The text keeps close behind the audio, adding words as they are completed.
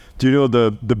Do you know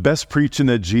the best preaching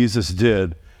that Jesus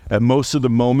did, and most of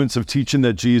the moments of teaching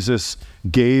that Jesus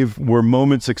gave were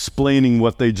moments explaining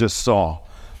what they just saw.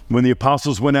 When the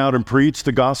apostles went out and preached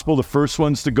the gospel, the first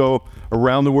ones to go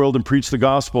around the world and preach the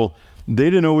gospel, they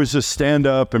didn't always just stand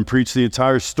up and preach the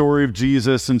entire story of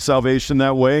Jesus and salvation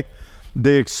that way.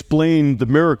 They explained the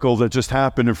miracle that just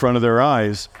happened in front of their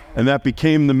eyes, and that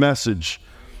became the message.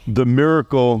 The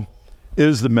miracle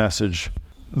is the message.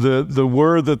 The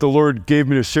word that the Lord gave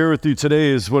me to share with you today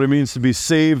is what it means to be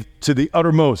saved to the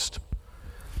uttermost.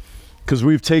 Because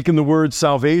we've taken the word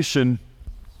salvation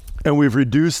and we've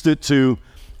reduced it to,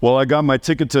 well, I got my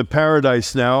ticket to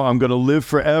paradise now. I'm going to live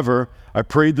forever. I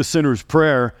prayed the sinner's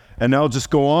prayer, and now I'll just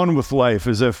go on with life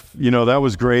as if, that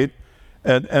was great.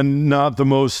 And not the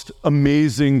most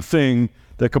amazing thing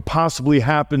that could possibly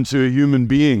happen to a human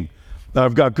being. Now,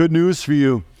 I've got good news for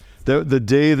you. The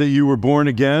day that you were born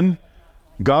again,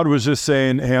 God was just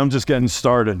saying, hey, I'm just getting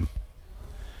started.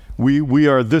 We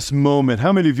are this moment.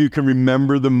 How many of you can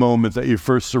remember the moment that you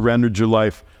first surrendered your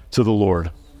life to the Lord?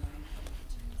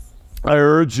 I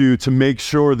urge you to make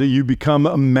sure that you become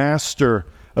a master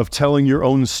of telling your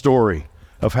own story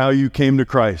of how you came to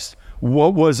Christ.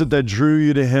 What was it that drew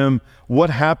you to him?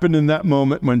 What happened in that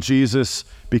moment when Jesus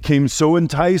became so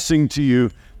enticing to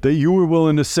you that you were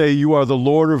willing to say, you are the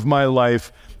Lord of my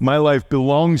life. My life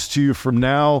belongs to you from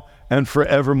now and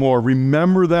forevermore.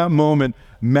 Remember that moment,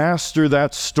 master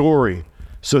that story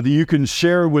so that you can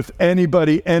share with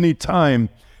anybody, anytime,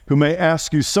 who may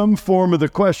ask you some form of the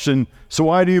question, so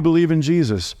why do you believe in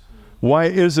Jesus? Why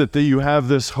is it that you have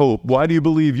this hope? Why do you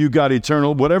believe you got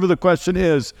eternal? Whatever the question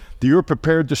is, that you're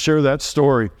prepared to share that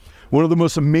story. One of the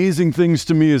most amazing things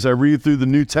to me as I read through the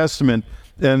New Testament,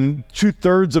 and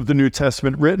 2/3 of the New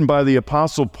Testament written by the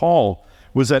Apostle Paul,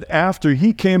 was that after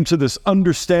he came to this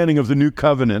understanding of the new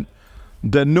covenant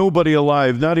that nobody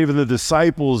alive, not even the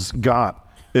disciples, got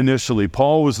initially.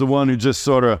 Paul was the one who just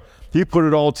he put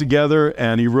it all together,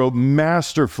 and he wrote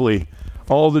masterfully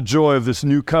all the joy of this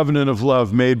new covenant of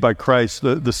love made by Christ,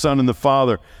 the Son and the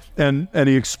Father. And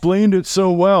he explained it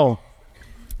so well.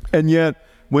 And yet,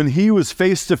 when he was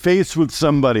face to face with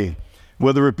somebody,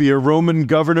 whether it be a Roman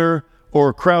governor or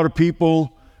a crowd of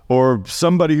people or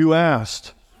somebody who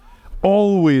asked,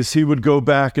 always he would go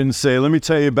back and say, let me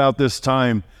tell you about this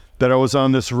time that I was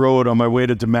on this road on my way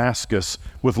to Damascus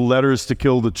with letters to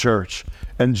kill the church.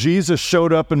 And Jesus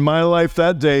showed up in my life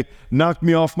that day, knocked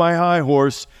me off my high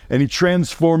horse, and he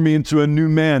transformed me into a new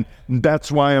man. And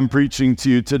that's why I'm preaching to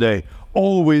you today.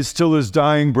 Always till his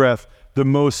dying breath, the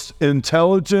most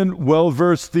intelligent,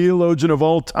 well-versed theologian of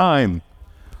all time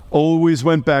always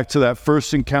went back to that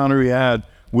first encounter he had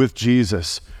with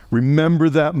Jesus. Remember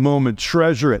that moment,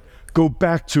 treasure it. Go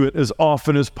back to it as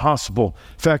often as possible.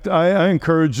 In fact, I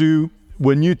encourage you,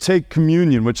 when you take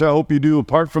communion, which I hope you do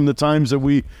apart from the times that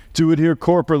we do it here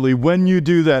corporately, when you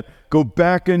do that, go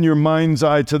back in your mind's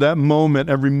eye to that moment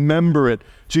and remember it.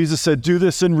 Jesus said, do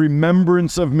this in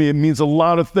remembrance of me. It means a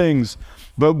lot of things,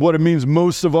 but what it means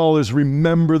most of all is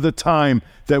remember the time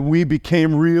that we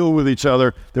became real with each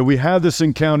other, that we had this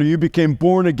encounter. You became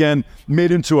born again,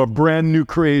 made into a brand new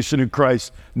creation in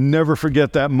Christ. Never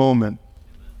forget that moment.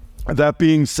 That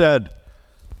being said,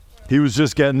 he was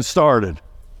just getting started.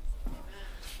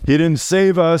 He didn't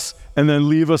save us and then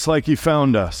leave us like he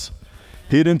found us.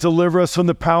 He didn't deliver us from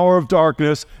the power of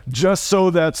darkness just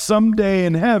so that someday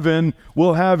in heaven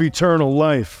we'll have eternal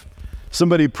life.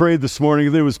 Somebody prayed this morning. I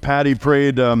think it was Patty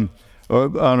prayed, or I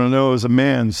don't know, it was a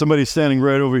man. Somebody standing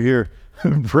right over here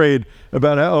prayed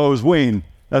about how, it was Wayne.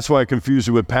 That's why I confused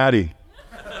you with Patty.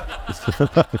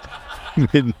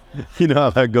 You know how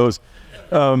that goes.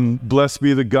 Blessed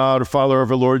be the God or Father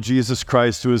of our Lord Jesus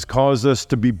Christ, who has caused us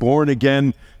to be born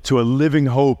again to a living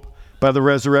hope by the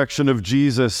resurrection of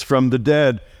Jesus from the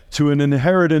dead, to an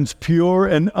inheritance pure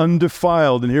and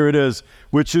undefiled, and here it is,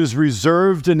 which is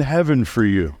reserved in heaven for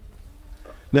you.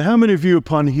 Now, how many of you,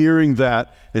 upon hearing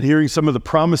that and hearing some of the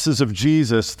promises of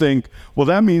Jesus, think, well,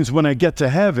 that means when I get to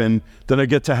heaven, then I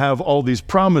get to have all these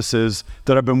promises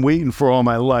that I've been waiting for all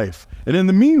my life. And in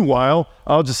the meanwhile,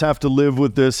 I'll just have to live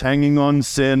with this hanging on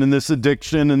sin and this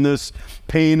addiction and this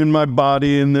pain in my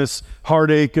body and this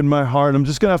heartache in my heart. I'm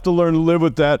just going to have to learn to live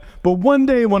with that. But one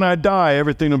day when I die,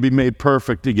 everything will be made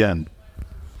perfect again.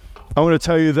 I want to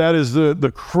tell you that is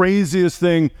the craziest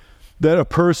thing that a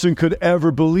person could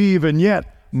ever believe. And yet,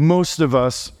 most of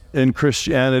us in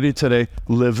Christianity today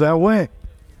live that way.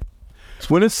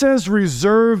 When it says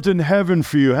reserved in heaven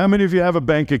for you, how many of you have a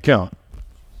bank account?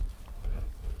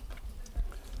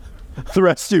 The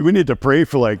rest of you, we need to pray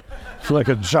for like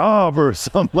a job or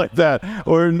something like that.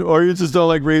 Or you just don't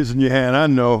like raising your hand. I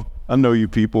know you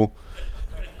people.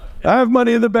 I have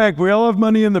money in the bank. We all have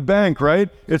money in the bank, right?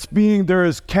 There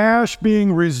is cash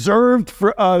being reserved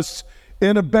for us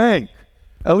in a bank.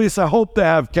 At least I hope to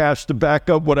have cash to back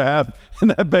up what I have in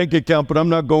that bank account, but I'm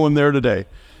not going there today.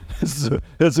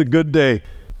 It's a good day.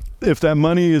 If that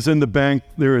money is in the bank,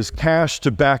 there is cash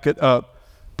to back it up,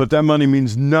 but that money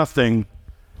means nothing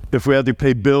if we have to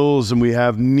pay bills and we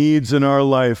have needs in our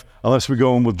life unless we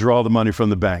go and withdraw the money from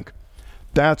the bank.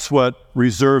 That's what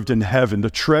reserved in heaven. The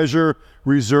treasure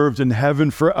reserved in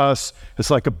heaven for us, it's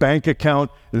like a bank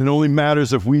account, and it only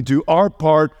matters if we do our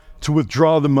part to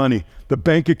withdraw the money. The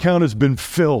bank account has been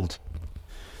filled.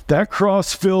 That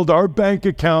cross filled our bank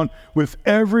account with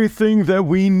everything that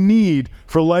we need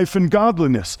for life and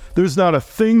godliness. There's not a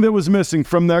thing that was missing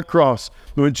from that cross.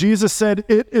 When Jesus said,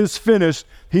 "It is finished,"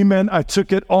 he meant I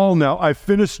took it all now. I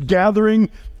finished gathering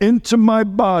into my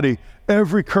body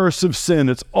every curse of sin.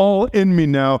 It's all in me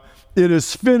now. It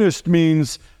is finished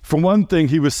means, for one thing,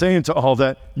 he was saying to all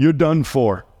that, you're done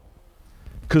for.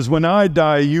 Because when I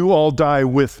die, you all die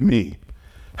with me.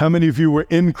 How many of you were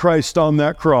in Christ on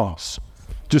that cross?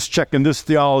 Just checking this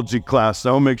theology class.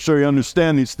 I'll make sure you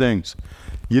understand these things.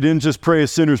 You didn't just pray a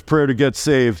sinner's prayer to get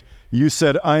saved. You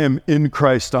said, I am in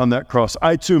Christ on that cross.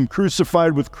 I too am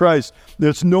crucified with Christ.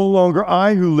 It's no longer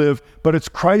I who live, but it's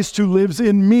Christ who lives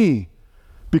in me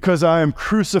because I am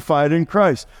crucified in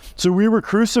Christ. So we were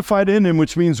crucified in him,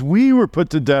 which means we were put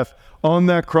to death on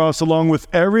that cross along with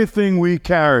everything we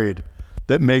carried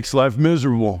that makes life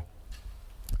miserable.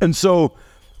 And so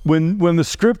when the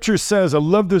scripture says, I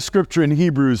love this scripture in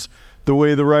Hebrews, the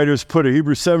way the writers put it,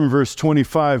 Hebrews 7 verse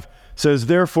 25 says,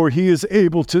 therefore he is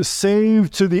able to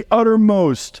save to the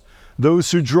uttermost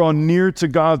those who draw near to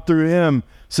God through him,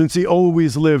 since he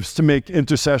always lives to make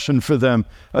intercession for them.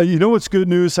 You know what's good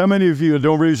news? How many of you,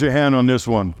 don't raise your hand on this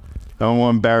one, I don't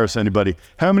want to embarrass anybody.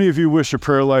 How many of you wish your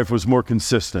prayer life was more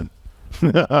consistent?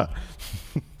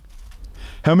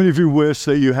 How many of you wish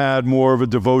that you had more of a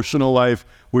devotional life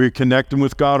where you're connecting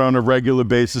with God on a regular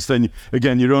basis? Then,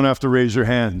 again, you don't have to raise your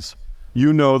hands.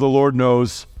 You know, the Lord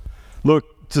knows.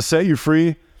 Look, to set you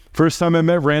free, first time I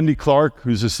met Randy Clark,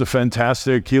 who's just a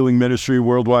fantastic healing ministry,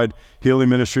 worldwide healing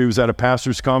ministry, was at a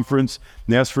pastor's conference,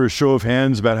 and asked for a show of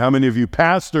hands about how many of you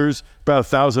pastors, about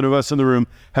 1,000 of us in the room,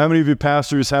 how many of you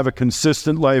pastors have a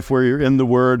consistent life where you're in the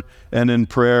Word and in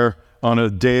prayer on a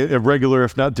regular,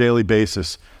 if not daily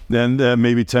basis? Then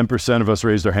maybe 10% of us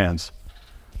raised our hands.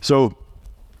 So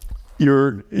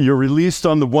you're released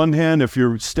on the one hand if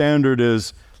your standard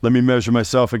is, let me measure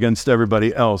myself against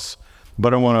everybody else.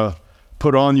 But I want to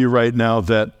put on you right now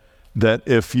that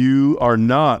if you are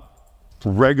not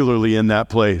regularly in that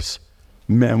place,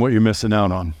 man, what you're missing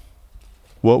out on.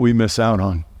 What we miss out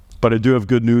on. But I do have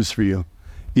good news for you.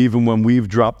 Even when we've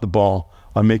dropped the ball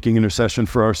on making intercession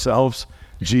for ourselves,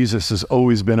 Jesus has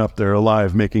always been up there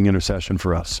alive making intercession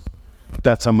for us.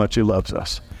 That's how much he loves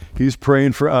us. He's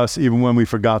praying for us even when we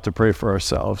forgot to pray for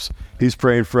ourselves. He's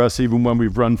praying for us even when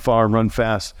we've run far and run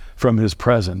fast from his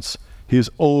presence. He is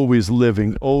always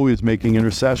living, always making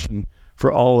intercession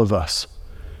for all of us.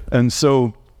 And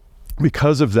so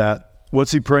because of that,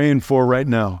 what's he praying for right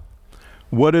now?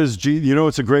 You know,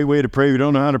 it's a great way to pray. If you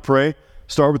don't know how to pray,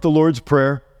 start with the Lord's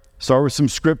Prayer. Start with some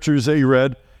scriptures that you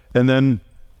read, and then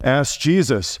ask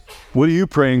Jesus, what are you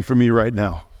praying for me right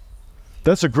now?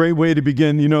 That's a great way to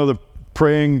begin. You know, the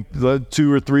praying, the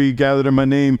 2 or 3 gathered in my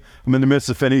name, I'm in the midst.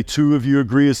 If any 2 of you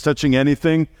agree is touching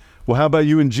anything, well, how about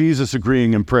you and Jesus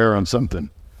agreeing in prayer on something?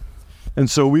 And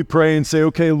so we pray and say,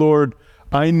 okay, Lord,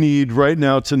 I need right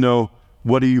now to know,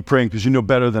 what are you praying? Because you know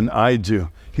better than I do.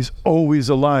 He's always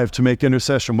alive to make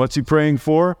intercession. What's he praying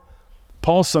for?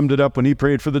 Paul summed it up when he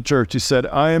prayed for the church. He said,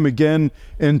 I am again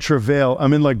in travail.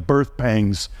 I'm in like birth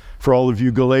pangs for all of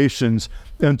you Galatians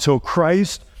until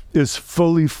Christ is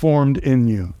fully formed in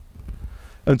you.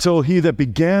 Until he that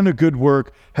began a good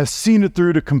work has seen it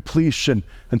through to completion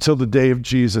until the day of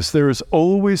Jesus. There is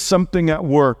always something at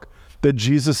work that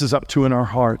Jesus is up to in our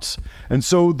hearts. And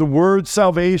so the word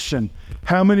salvation,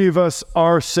 how many of us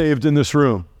are saved in this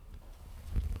room?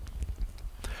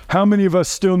 How many of us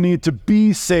still need to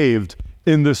be saved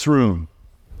in this room?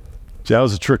 See, that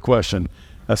was a trick question.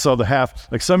 I saw the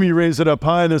half, like some of you raised it up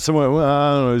high and then someone, well,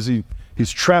 I don't know,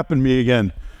 he's trapping me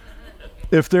again.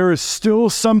 If there is still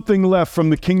something left from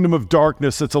the kingdom of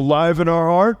darkness that's alive in our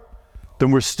heart, then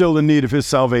we're still in need of his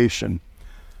salvation.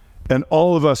 And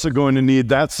all of us are going to need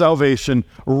that salvation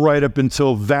right up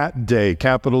until that day,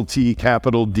 capital T,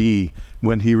 capital D,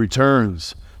 when he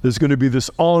returns. There's going to be this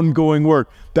ongoing work.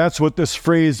 That's what this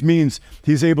phrase means.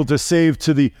 He's able to save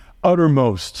to the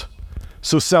uttermost.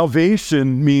 So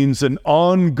salvation means an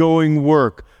ongoing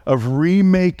work of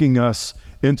remaking us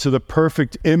into the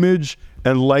perfect image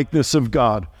and likeness of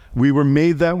God. We were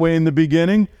made that way in the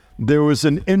beginning. There was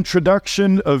an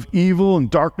introduction of evil and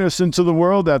darkness into the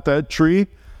world at that tree.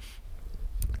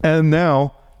 And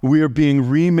now we are being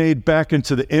remade back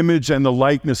into the image and the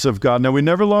likeness of God. Now, we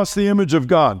never lost the image of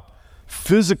God.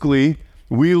 Physically,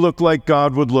 we look like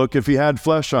God would look if he had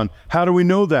flesh on. How do we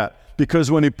know that?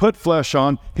 Because when he put flesh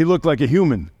on, he looked like a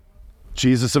human.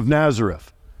 Jesus of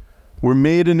Nazareth. We're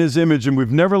made in his image, and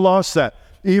we've never lost that.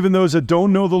 Even those that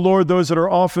don't know the Lord, those that are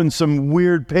off in some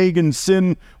weird pagan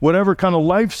sin, whatever kind of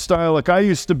lifestyle like I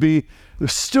used to be, they're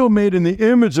still made in the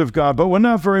image of God, but we're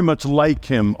not very much like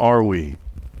him, are we?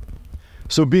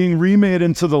 So being remade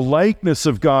into the likeness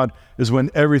of God is when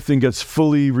everything gets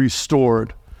fully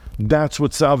restored. That's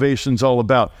what salvation's all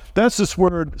about. That's this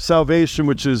word salvation,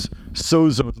 which is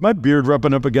sozo. Is my beard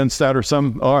rubbing up against that or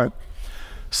something? All right.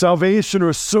 Salvation,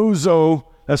 or sozo,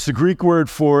 that's the Greek word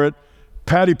for it.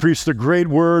 Patty preached a great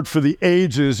word for the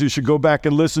ages. You should go back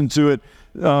and listen to it.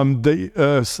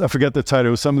 I forget the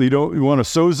title. Somebody, you want a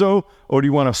sozo, or do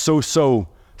you want a so-so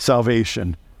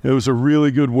salvation? It was a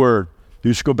really good word.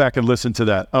 You should go back and listen to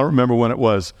that. I don't remember when it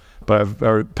was,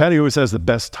 but Patty always has the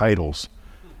best titles.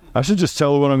 I should just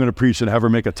tell her what I'm going to preach and have her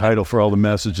make a title for all the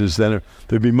messages. Then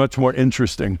they'd be much more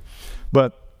interesting.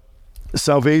 But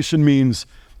salvation means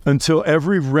until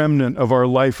every remnant of our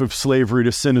life of slavery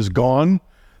to sin is gone,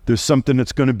 there's something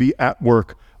that's going to be at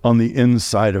work on the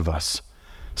inside of us.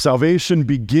 Salvation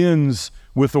begins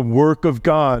with a work of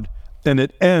God, and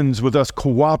it ends with us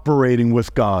cooperating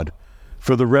with God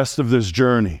for the rest of this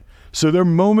journey. So there are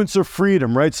moments of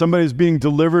freedom, right? Somebody's being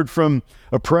delivered from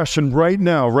oppression right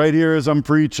now, right here as I'm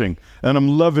preaching, and I'm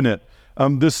loving it.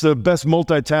 This is the best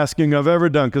multitasking I've ever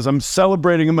done because I'm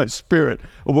celebrating in my spirit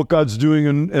of what God's doing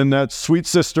in that sweet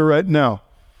sister right now.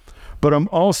 But I'm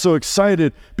also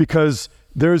excited because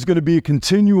there's going to be a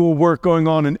continual work going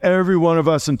on in every one of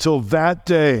us until that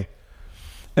day.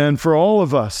 And for all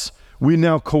of us, we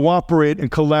now cooperate and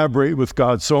collaborate with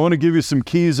God. So I want to give you some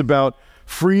keys about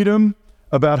freedom,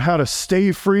 about how to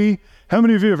stay free. How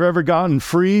many of you have ever gotten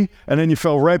free and then you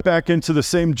fell right back into the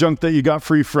same junk that you got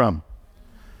free from?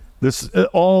 This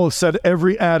all said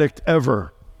every addict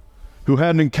ever who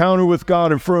had an encounter with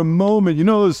God, and for a moment, you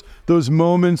know those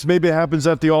moments, maybe it happens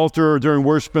at the altar or during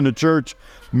worship in the church.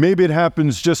 Maybe it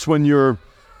happens just when you're,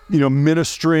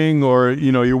 ministering or,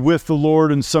 you're with the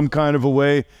Lord in some kind of a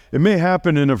way. It may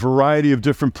happen in a variety of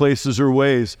different places or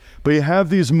ways, but you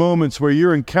have these moments where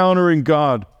you're encountering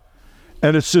God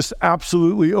and it's just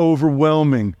absolutely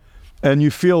overwhelming. And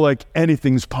you feel like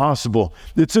anything's possible.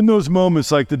 It's in those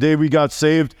moments, like the day we got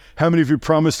saved. How many of you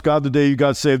promised God the day you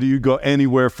got saved that you'd go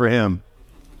anywhere for him?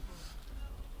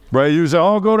 Right? You say,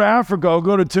 I'll go to Africa, I'll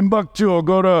go to Timbuktu, I'll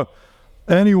go to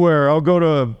anywhere, I'll go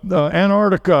to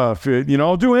Antarctica.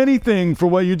 I'll do anything for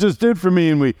what you just did for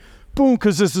me. And we, boom,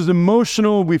 because this is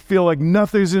emotional. We feel like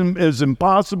nothing is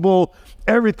impossible.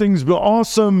 Everything's been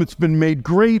awesome. It's been made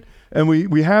great. And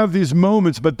we have these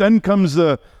moments, but then comes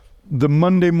the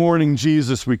Monday morning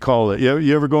Jesus, we call it.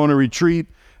 You ever go on a retreat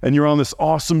and you're on this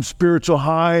awesome spiritual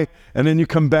high, and then you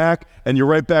come back and you're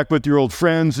right back with your old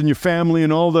friends and your family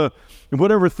and all the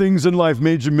whatever things in life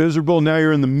made you miserable. Now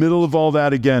you're in the middle of all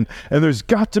that again. And there's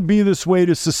got to be this way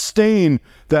to sustain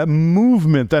that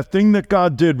movement, that thing that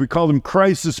God did. We call them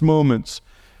crisis moments.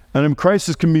 And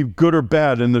crisis can be good or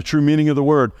bad in the true meaning of the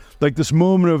word. Like this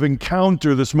moment of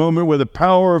encounter, this moment where the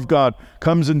power of God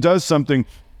comes and does something.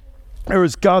 There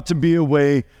has got to be a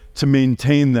way to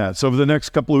maintain that. So over the next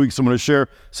couple of weeks, I'm going to share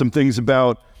some things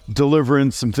about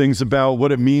deliverance, some things about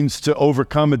what it means to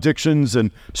overcome addictions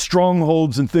and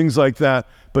strongholds and things like that.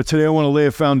 But today I want to lay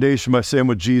a foundation by saying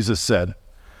what Jesus said.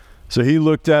 So he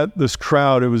looked at this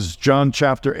crowd. It was John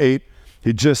chapter 8.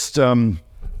 He just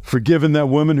forgiven that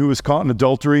woman who was caught in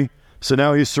adultery. So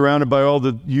now he's surrounded by all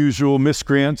the usual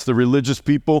miscreants, the religious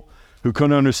people who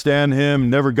couldn't understand him,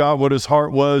 never got what his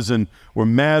heart was, and were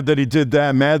mad that he did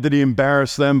that, mad that he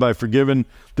embarrassed them by forgiving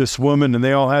this woman, and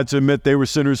they all had to admit they were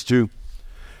sinners too.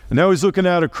 And now he's looking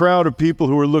at a crowd of people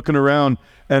who were looking around,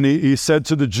 and he said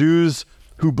to the Jews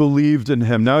who believed in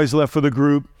him. Now he's left with a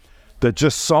group that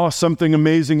just saw something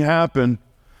amazing happen,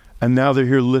 and now they're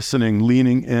here listening,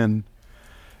 leaning in.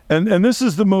 And this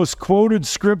is the most quoted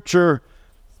scripture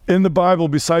in the Bible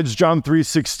besides John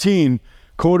 3:16,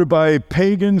 quoted by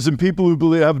pagans and people who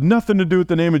believe have nothing to do with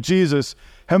the name of Jesus.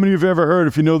 How many of you have ever heard,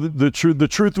 if you know the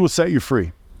truth will set you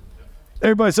free?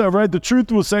 Everybody said, right? The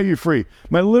truth will set you free.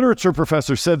 My literature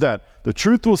professor said that. The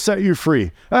truth will set you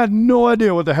free. I had no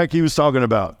idea what the heck he was talking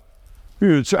about.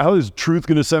 How is truth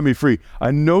going to set me free?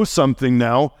 I know something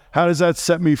now. How does that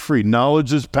set me free?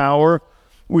 Knowledge is power,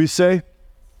 we say.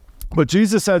 But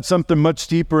Jesus had something much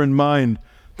deeper in mind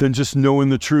than just knowing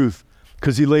the truth,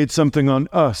 because he laid something on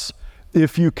us.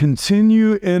 If you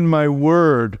continue in my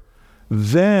word,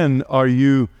 then are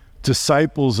you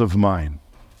disciples of mine.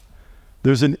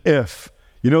 There's an if.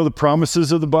 You know the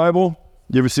promises of the Bible?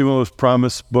 You ever see one of those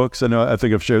promise books? I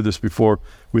think I've shared this before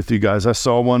with you guys. I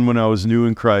saw one when I was new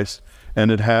in Christ, and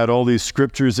it had all these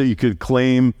scriptures that you could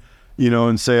claim,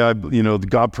 and say,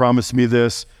 God promised me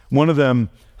this. One of them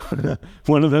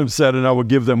said, and I will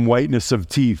give them whiteness of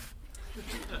teeth.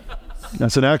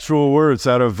 That's an actual word. It's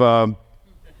out of,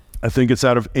 I think it's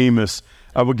out of Amos.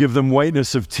 I will give them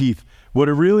whiteness of teeth. What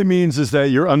it really means is that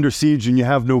you're under siege and you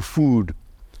have no food.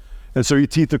 And so your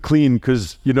teeth are clean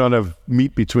because you don't have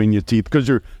meat between your teeth, because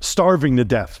you're starving to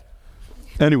death.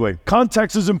 Anyway,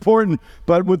 context is important,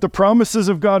 but with the promises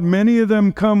of God, many of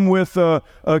them come with a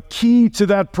key to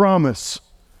that promise.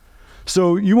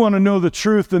 So you want to know the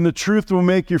truth, and the truth will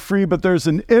make you free, but there's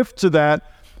an if to that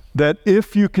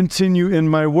if you continue in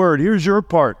my word. Here's your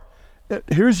part.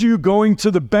 Here's you going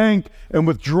to the bank and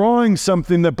withdrawing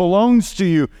something that belongs to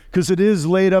you, because it is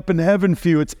laid up in heaven for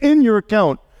you. It's in your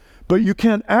account, but you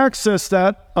can't access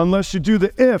that unless you do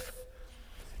the if.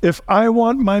 If I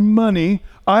want my money,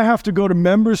 I have to go to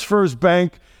Members First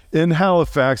Bank in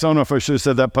Halifax. I don't know if I should have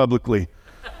said that publicly.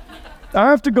 I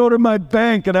have to go to my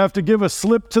bank and I have to give a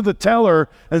slip to the teller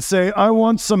and say, I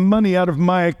want some money out of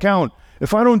my account.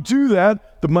 If I don't do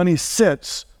that, the money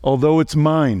sits, although it's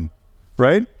mine,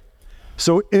 right?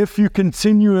 So if you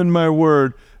continue in my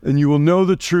word, and you will know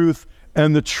the truth,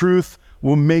 and the truth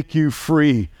will make you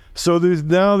free. So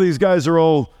now these guys are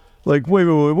all like, wait,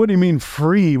 what do you mean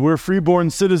free? We're freeborn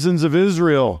citizens of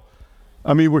Israel.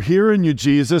 I mean, we're hearing you,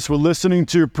 Jesus. We're listening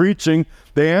to your preaching.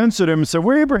 They answered him and said,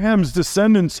 we're Abraham's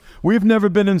descendants. We've never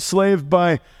been enslaved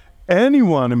by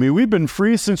anyone. I mean, we've been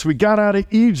free since we got out of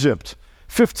Egypt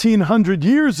 1,500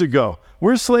 years ago.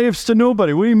 We're slaves to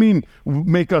nobody. What do you mean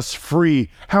make us free?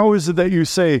 How is it that you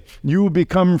say you will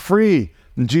become free?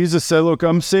 And Jesus said, look,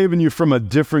 I'm saving you from a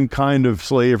different kind of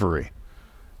slavery.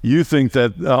 You think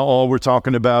that all we're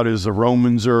talking about is the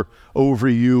Romans are over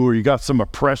you, or you got some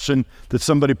oppression that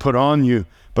somebody put on you.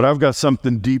 But I've got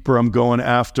something deeper I'm going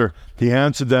after. He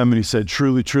answered them and he said,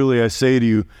 truly, truly, I say to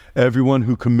you, everyone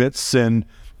who commits sin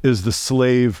is the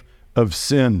slave of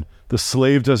sin. The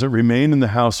slave doesn't remain in the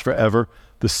house forever.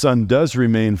 The son does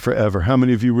remain forever. How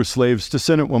many of you were slaves to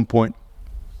sin at one point?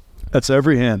 That's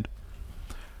every hand.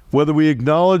 Whether we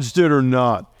acknowledged it or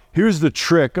not, here's the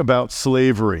trick about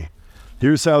slavery.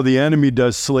 Here's how the enemy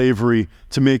does slavery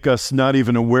to make us not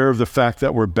even aware of the fact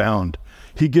that we're bound.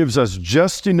 He gives us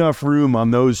just enough room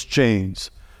on those chains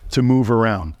to move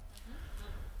around.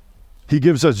 He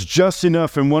gives us just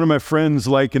enough, and one of my friends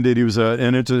likened it. He was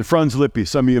Franz Lippi.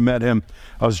 Some of you met him.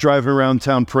 I was driving around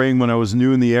town praying when I was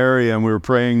new in the area, and we were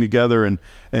praying together, and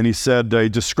he said, he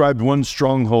described one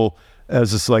stronghold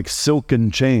as this like silken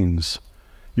chains.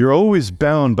 You're always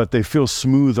bound, but they feel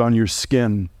smooth on your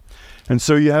skin. And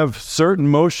so you have certain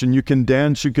motion. You can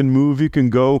dance, you can move, you can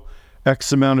go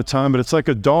X amount of time, but it's like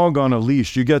a dog on a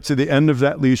leash. You get to the end of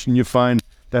that leash and you find,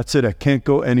 that's it, I can't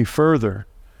go any further.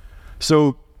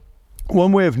 So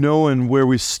one way of knowing where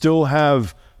we still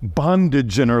have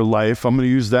bondage in our life, I'm going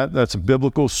to use that's a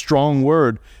biblical strong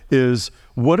word, is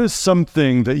what is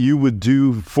something that you would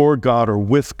do for God or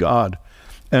with God,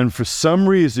 and for some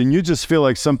reason you just feel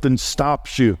like something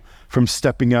stops you from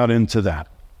stepping out into that.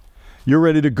 You're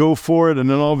ready to go for it, and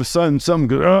then all of a sudden something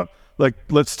goes, like,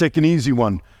 let's take an easy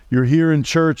one. You're here in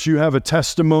church, you have a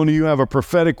testimony, you have a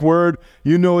prophetic word,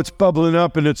 you know it's bubbling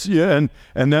up, and and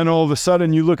then all of a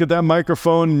sudden you look at that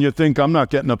microphone and you think, I'm not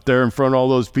getting up there in front of all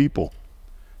those people.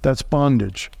 That's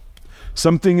bondage.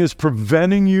 Something is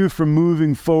preventing you from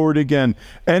moving forward again.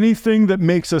 Anything that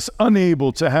makes us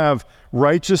unable to have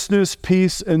righteousness,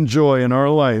 peace, and joy in our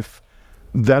life,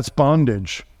 that's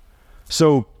bondage.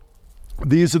 So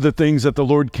these are the things that the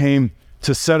Lord came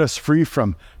to set us free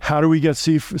from. How do we get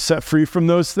set free from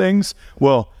those things?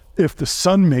 Well, if the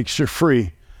Son makes you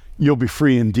free, you'll be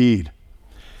free indeed.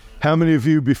 How many of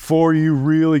you, before you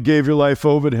really gave your life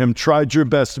over to him, tried your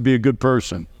best to be a good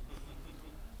person?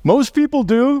 Most people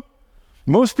do.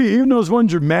 Most people, even those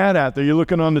ones you're mad at that you're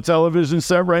looking on the television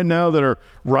set right now that are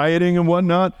rioting and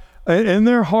whatnot, in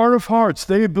their heart of hearts,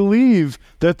 they believe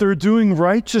that they're doing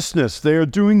righteousness. They are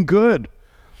doing good.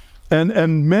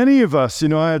 And many of us,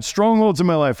 I had strongholds in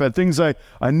my life. I had things I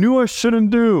knew I shouldn't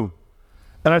do.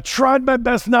 And I tried my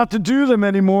best not to do them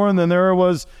anymore. And then there I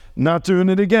was not doing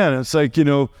it again. It's like,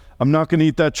 I'm not going to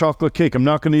eat that chocolate cake. I'm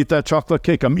not going to eat that chocolate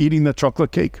cake. I'm eating that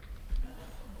chocolate cake.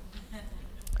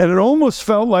 And it almost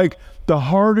felt like the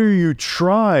harder you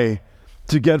try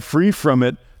to get free from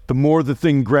it, the more the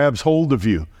thing grabs hold of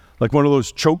you. like one of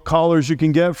those choke collars you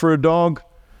can get for a dog.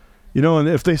 And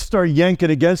if they start yanking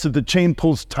against it, the chain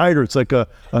pulls tighter. It's like a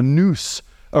noose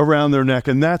around their neck.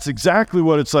 And that's exactly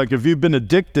what it's like. If you've been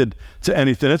addicted to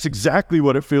anything, that's exactly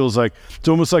what it feels like. It's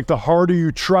almost like the harder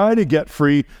you try to get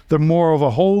free, the more of a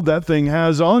hold that thing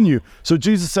has on you. So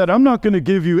Jesus said, I'm not going to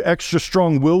give you extra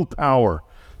strong willpower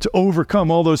to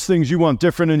overcome all those things you want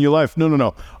different in your life.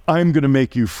 No. I'm going to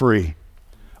make you free.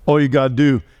 All you got to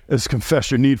do is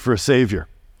confess your need for a Savior.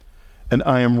 And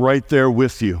I am right there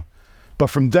with you. But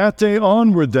from that day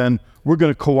onward, then, we're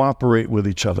going to cooperate with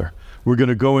each other. We're going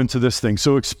to go into this thing.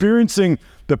 So experiencing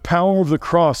the power of the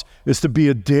cross is to be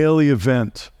a daily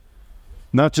event,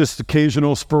 not just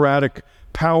occasional sporadic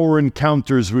power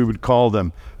encounters, we would call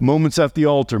them. Moments at the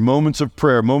altar, moments of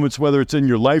prayer, moments whether it's in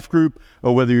your life group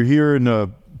or whether you're here in a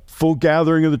full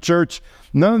gathering of the church.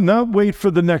 Not wait for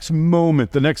the next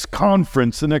moment, the next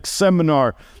conference, the next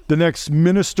seminar, the next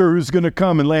minister who's going to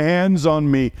come and lay hands on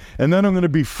me, and then I'm going to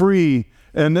be free,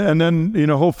 and then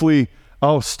hopefully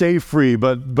I'll stay free.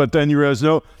 But then you realize,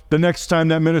 no, the next time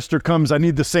that minister comes, I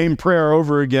need the same prayer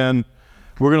over again.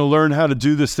 We're going to learn how to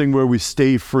do this thing where we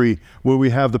stay free, where we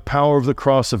have the power of the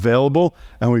cross available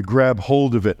and we grab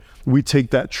hold of it. We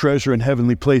take that treasure in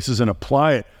heavenly places and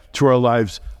apply it to our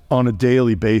lives on a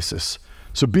daily basis.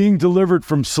 So being delivered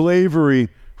from slavery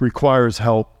requires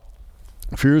help.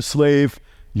 If you're a slave,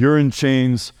 you're in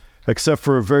chains. Except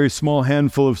for a very small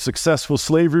handful of successful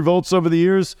slave revolts over the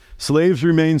years, slaves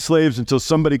remain slaves until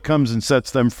somebody comes and sets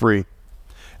them free.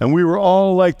 And we were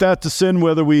all like that to sin,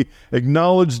 whether we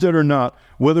acknowledged it or not,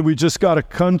 whether we just got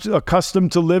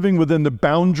accustomed to living within the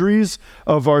boundaries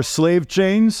of our slave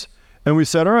chains, and we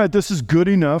said, all right, this is good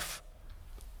enough.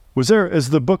 Is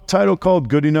the book title called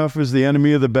Good Enough is the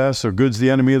Enemy of the Best, or Good's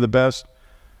the Enemy of the Best?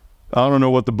 I don't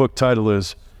know what the book title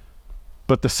is,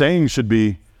 but the saying should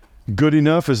be, good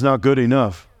enough is not good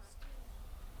enough.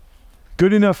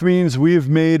 Good enough means we have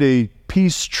made a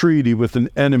peace treaty with an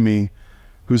enemy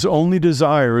whose only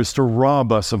desire is to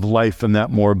rob us of life and that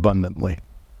more abundantly.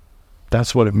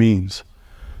 That's what it means.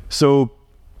 So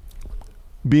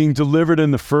being delivered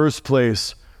in the first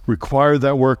place required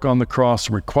that work on the cross,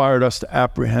 required us to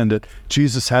apprehend it.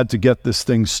 Jesus had to get this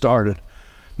thing started.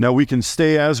 Now we can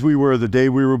stay as we were the day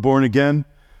we were born again,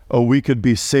 or we could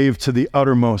be saved to the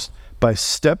uttermost by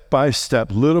step,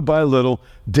 little by little,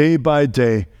 day by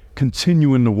day,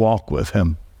 continuing to walk with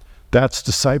him. That's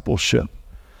discipleship.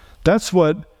 That's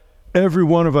what every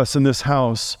one of us in this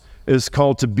house is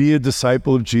called to be, a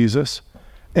disciple of Jesus.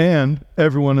 And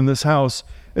everyone in this house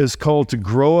is called to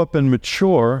grow up and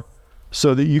mature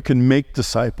so that you can make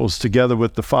disciples together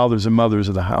with the fathers and mothers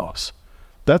of the house.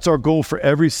 That's our goal for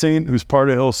every saint who's part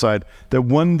of Hillside, that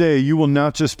one day you will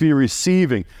not just be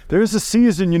receiving. There's a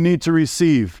season you need to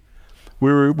receive.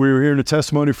 We were hearing a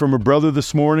testimony from a brother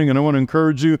this morning, and I want to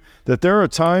encourage you that there are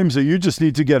times that you just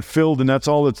need to get filled, and that's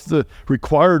all that's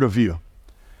required of you.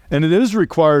 And it is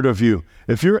required of you.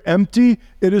 If you're empty,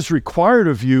 it is required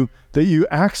of you that you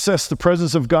access the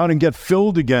presence of God and get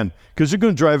filled again, because you're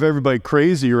going to drive everybody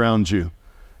crazy around you.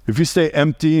 If you stay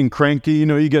empty and cranky,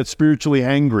 you get spiritually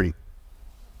hangry.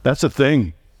 That's a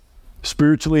thing,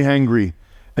 spiritually hangry.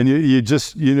 And you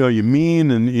just, you mean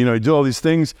and, you do all these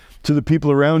things to the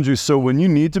people around you. So when you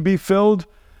need to be filled,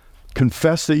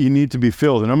 confess that you need to be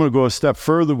filled. And I'm going to go a step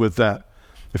further with that.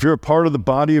 If you're a part of the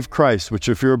body of Christ, which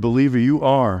if you're a believer, you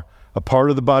are a part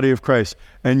of the body of Christ,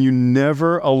 and you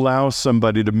never allow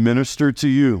somebody to minister to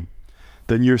you,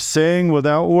 then you're saying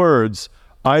without words,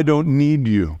 I don't need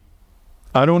you.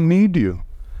 I don't need you.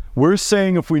 We're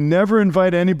saying if we never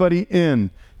invite anybody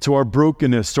in to our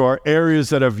brokenness, to our areas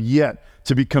that have yet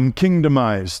to become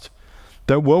kingdomized,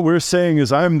 that what we're saying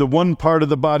is I'm the one part of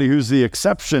the body who's the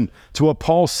exception to what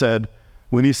Paul said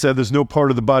when he said there's no part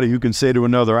of the body who can say to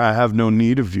another, I have no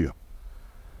need of you.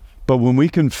 But when we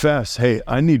confess, hey,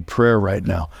 I need prayer right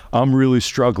now. I'm really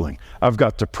struggling. I've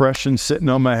got depression sitting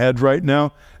on my head right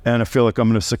now, and I feel like I'm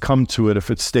going to succumb to it if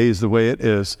it stays the way it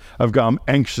is. I'm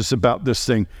anxious about this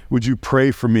thing. Would you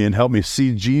pray for me and help me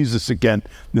see Jesus again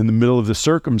in the middle of the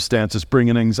circumstances,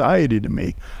 bringing anxiety to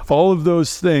me? All of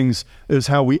those things is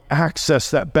how we access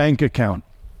that bank account.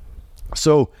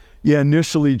 So,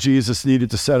 initially Jesus needed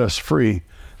to set us free,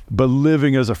 but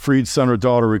living as a freed son or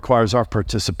daughter requires our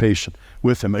participation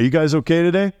with him. Are you guys okay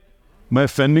today? Am I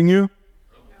offending you?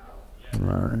 All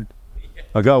right.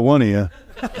 I got one of you.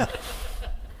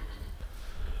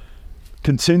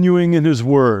 Continuing in his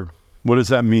word. What does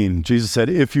that mean? Jesus said,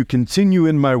 if you continue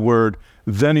in my word,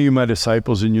 then are you my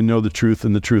disciples, and you know the truth,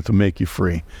 and the truth will make you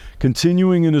free.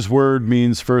 Continuing in his word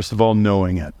means, first of all,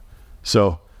 knowing it.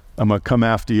 So I'm going to come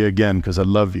after you again because I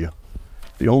love you.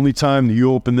 The only time that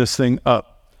you open this thing up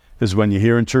is when you're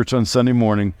here in church on Sunday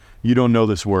morning, you don't know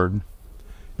this word.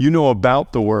 You know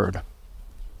about the word.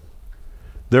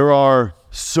 There are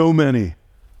so many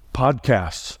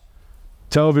podcasts,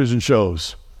 television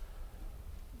shows,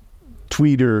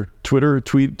 Twitter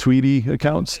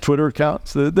accounts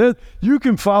that you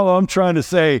can follow. I'm trying to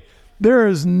say there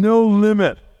is no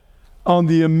limit on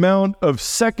the amount of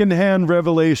secondhand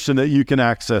revelation that you can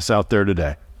access out there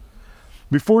today.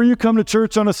 Before you come to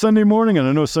church on a Sunday morning, and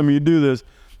I know some of you do this,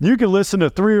 you can listen to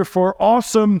 3 or 4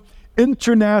 awesome,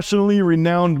 internationally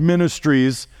renowned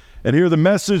ministries and hear the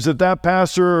message that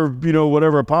pastor or,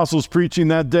 whatever apostle's preaching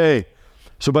that day.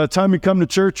 So by the time you come to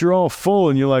church, you're all full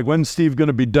and you're like, when's Steve going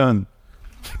to be done?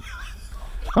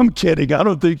 I'm kidding. I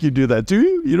don't think you do that. Do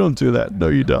you? You don't do that. No,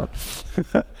 you don't.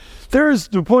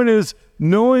 The point is,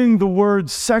 knowing the word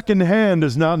secondhand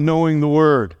is not knowing the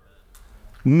word.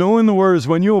 Knowing the word is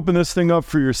when you open this thing up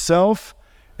for yourself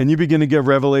and you begin to get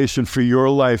revelation for your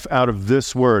life out of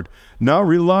this word, not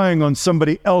relying on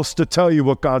somebody else to tell you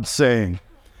what God's saying.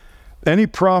 Any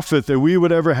prophet that we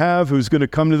would ever have who's going to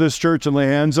come to this church and lay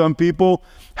hands on people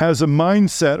has a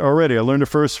mindset already. I learned it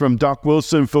first from Doc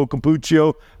Wilson, Phil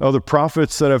Cappuccio, other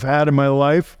prophets that I've had in my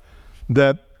life,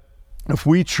 that if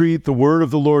we treat the word of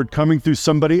the Lord coming through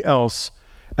somebody else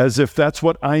as if that's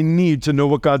what I need to know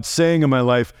what God's saying in my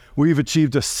life, we've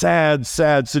achieved a sad,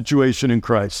 sad situation in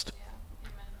Christ.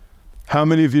 How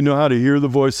many of you know how to hear the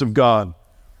voice of God?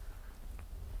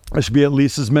 There should be at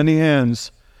least as many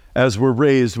hands as were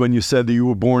raised when you said that you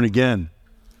were born again.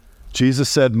 Jesus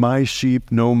said, my sheep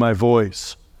know my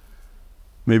voice.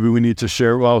 Maybe we need to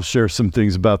share, well, I'll share some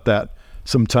things about that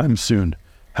sometime soon.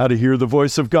 How to hear the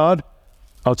voice of God?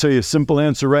 I'll tell you a simple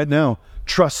answer right now.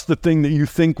 Trust the thing that you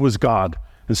think was God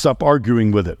and stop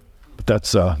arguing with it. But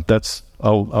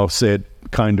I'll say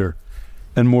it kinder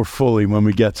and more fully when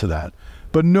we get to that.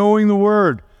 But knowing the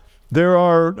word, there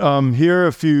are here,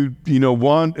 if you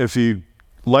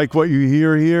like what you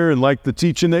hear here and like the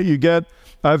teaching that you get,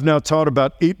 I've now taught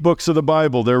about 8 books of the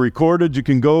Bible. They're recorded. You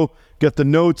can go get the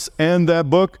notes and that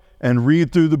book and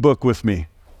read through the book with me.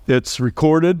 It's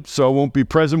recorded, so I won't be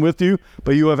present with you,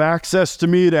 but you have access to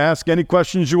me to ask any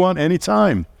questions you want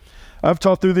anytime. I've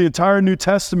taught through the entire New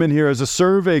Testament here as a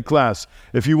survey class.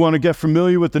 If you want to get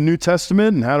familiar with the New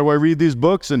Testament and how do I read these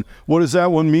books and what does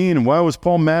that one mean and why was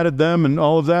Paul mad at them and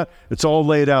all of that, it's all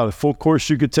laid out. A full course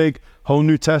you could take, whole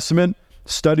New Testament,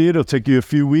 study it. It'll take you a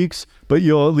few weeks, but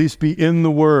you'll at least be in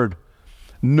the Word,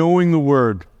 knowing the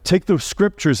Word. Take the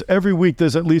scriptures. Every week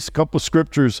there's at least a couple of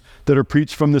scriptures that are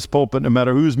preached from this pulpit, no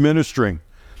matter who's ministering.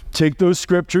 Take those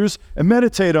scriptures and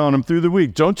meditate on them through the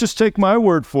week. Don't just take my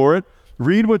word for it.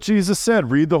 Read what Jesus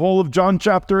said. Read the whole of John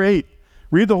chapter 8.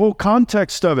 Read the whole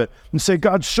context of it and say,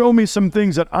 God, show me some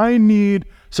things that I need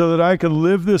so that I can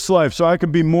live this life, so I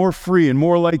can be more free and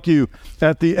more like you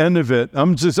at the end of it.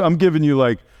 I'm giving you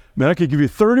I could give you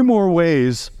 30 more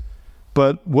ways,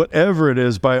 but whatever it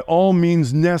is, by all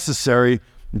means necessary,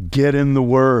 get in the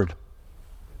Word.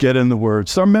 Get in the Word.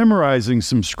 Start memorizing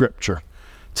some scripture.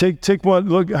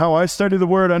 Look how I study the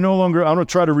Word. I don't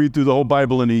try to read through the whole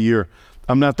Bible in a year.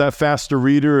 I'm not that fast a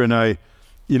reader, and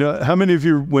how many of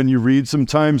you, when you read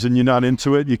sometimes and you're not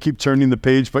into it, you keep turning the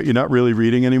page, but you're not really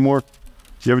reading anymore?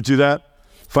 You ever do that?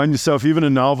 Find yourself even a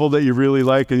novel that you really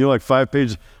like, and you're like 5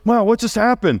 pages. Wow, what just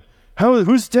happened?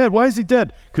 Who's dead? Why is he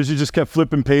dead? Because you just kept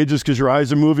flipping pages because your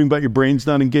eyes are moving, but your brain's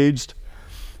not engaged.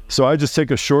 So I just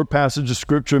take a short passage of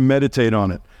scripture and meditate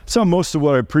on it. That's how most of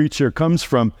what I preach here comes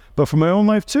from, but from my own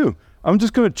life too. I'm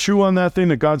just going to chew on that thing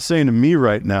that God's saying to me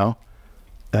right now.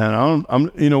 And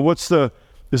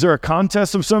is there a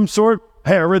contest of some sort?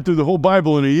 Hey, I read through the whole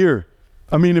Bible in a year.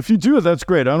 I mean, if you do it, that's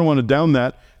great. I don't want to down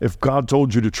that if God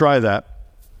told you to try that.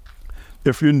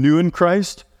 If you're new in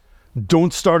Christ,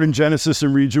 don't start in Genesis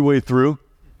and read your way through.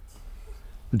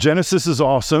 Genesis is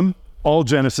awesome. All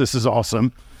Genesis is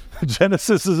awesome.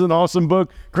 Genesis is an awesome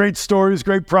book. Great stories,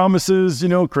 great promises,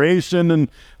 creation and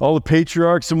all the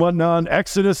patriarchs and whatnot. And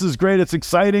Exodus is great. It's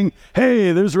exciting.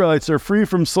 Hey, the Israelites are free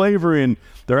from slavery and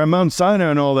they're at Mount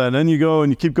Sinai and all that. And then you go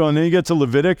and you keep going. Then you get to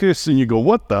Leviticus and you go,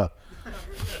 what the?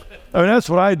 That's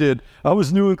what I did. I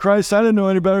was new in Christ. I didn't know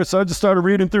any better. So I just started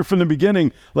reading through from the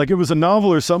beginning like it was a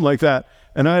novel or something like that.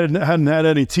 And I hadn't had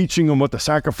any teaching on what the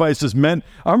sacrifices meant.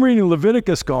 I'm reading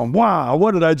Leviticus going, wow,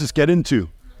 what did I just get into?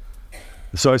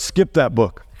 So I skipped that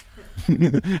book.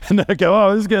 And then I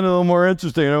go, this is getting a little more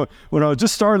interesting. When I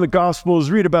just started the Gospels,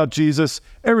 read about Jesus,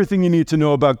 everything you need to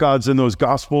know about God's in those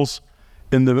Gospels,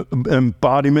 in the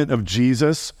embodiment of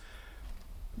Jesus.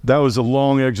 That was a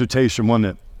long exhortation,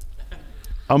 wasn't it?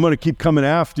 I'm going to keep coming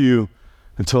after you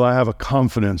until I have a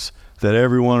confidence that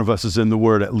every one of us is in the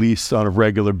Word at least on a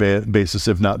regular basis,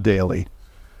 if not daily.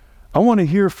 I want to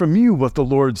hear from you what the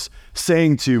Lord's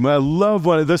saying to you. I love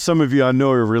there's some of you I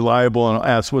know are reliable, and I'll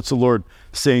ask, what's the Lord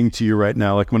saying to you right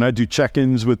now? Like when I do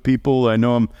check-ins with people I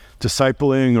know I'm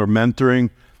discipling or mentoring,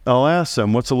 I'll ask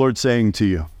them, what's the Lord saying to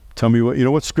you? Tell me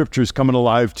what scripture is coming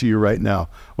alive to you right now?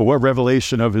 Or what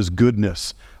revelation of his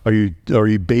goodness are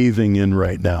you bathing in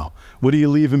right now? What are you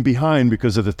leaving behind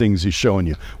because of the things he's showing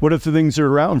you? What are the things that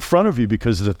are out in front of you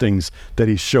because of the things that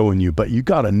he's showing you? But you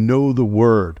got to know the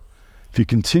word. If you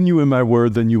continue in my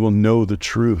word, then you will know the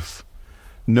truth.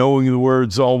 Knowing the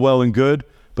word's all well and good,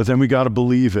 but then we got to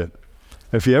believe it.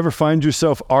 If you ever find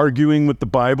yourself arguing with the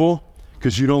Bible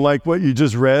because you don't like what you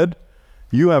just read,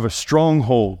 you have a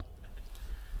stronghold.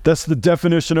 That's the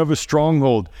definition of a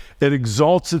stronghold. It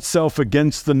exalts itself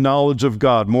against the knowledge of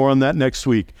God. More on that next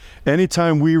week.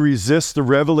 Anytime we resist the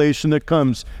revelation that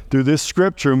comes through this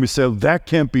scripture and we say, that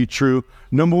can't be true,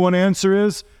 number one answer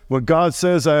is, when God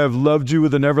says, I have loved you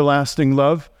with an everlasting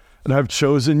love, and I've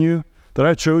chosen you, that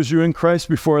I chose you in Christ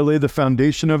before I laid the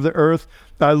foundation of the earth.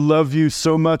 I love you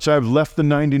so much, I've left the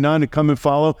 99 to come and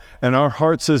follow. And our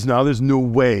heart says, now there's no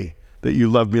way that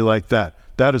you love me like that.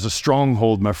 That is a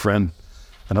stronghold, my friend.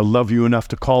 And I love you enough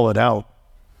to call it out.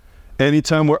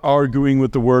 Anytime we're arguing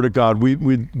with the word of God, we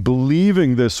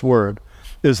believing this word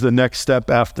is the next step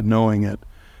after knowing it.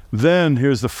 Then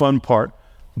here's the fun part.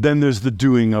 Then there's the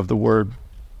doing of the word.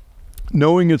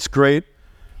 Knowing it's great,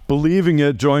 believing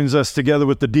it joins us together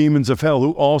with the demons of hell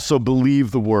who also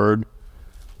believe the word,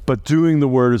 but doing the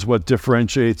word is what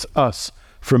differentiates us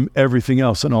from everything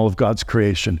else in all of God's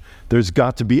creation. There's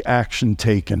got to be action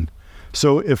taken.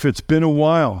 So if it's been a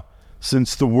while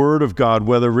since the word of God,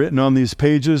 whether written on these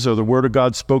pages or the word of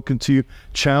God spoken to you,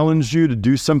 challenged you to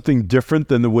do something different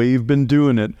than the way you've been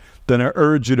doing it, then I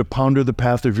urge you to ponder the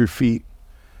path of your feet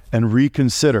and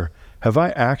reconsider. Have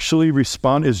I actually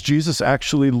responded? Is Jesus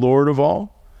actually Lord of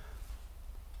all?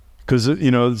 Because,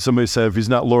 somebody said if he's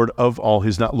not Lord of all,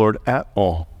 he's not Lord at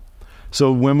all.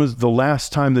 So when was the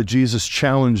last time that Jesus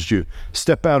challenged you?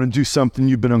 Step out and do something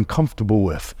you've been uncomfortable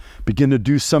with. Begin to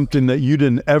do something that you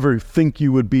didn't ever think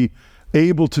you would be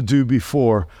able to do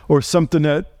before, or something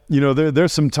that,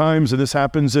 there's some times, and this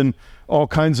happens in all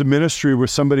kinds of ministry, where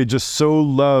somebody just so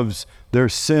loves their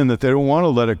sin that they don't want to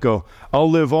let it go. I'll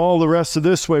live all the rest of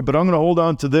this way, but I'm going to hold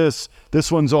on to this. This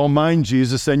one's all mine,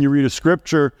 Jesus. Then you read a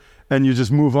scripture and you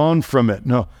just move on from it.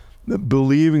 No,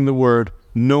 believing the word,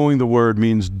 knowing the word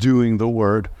means doing the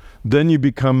word. Then you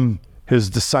become his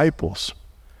disciples.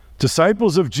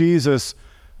 Disciples of Jesus,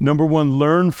 number one,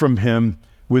 learn from him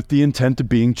with the intent of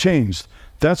being changed.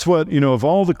 That's what, of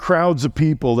all the crowds of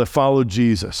people that followed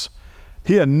Jesus,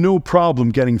 he had no problem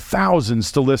getting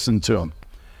thousands to listen to him.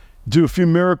 Do a few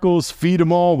miracles, feed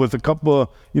them all with a couple of,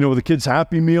 with a kid's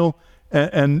Happy Meal,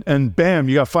 and bam,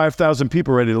 you got 5,000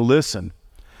 people ready to listen.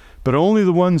 But only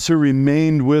the ones who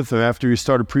remained with him after he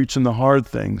started preaching the hard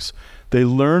things, they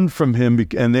learned from him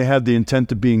and they had the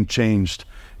intent of being changed.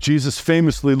 Jesus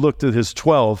famously looked at his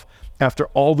 12 after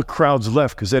all the crowds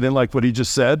left because they didn't like what he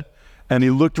just said. And he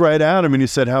looked right at him and he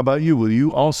said, how about you? Will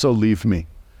you also leave me?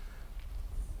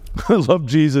 I love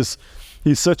Jesus.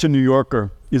 He's such a New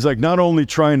Yorker. He's like not only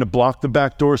trying to block the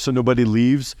back door so nobody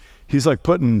leaves, he's like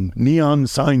putting neon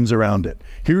signs around it.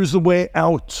 Here's the way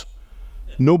out.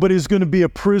 Nobody's going to be a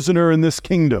prisoner in this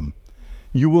kingdom.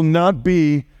 You will not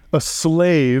be a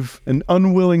slave, an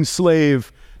unwilling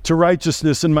slave to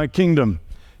righteousness in my kingdom.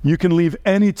 You can leave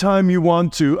anytime you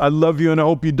want to. I love you and I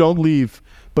hope you don't leave,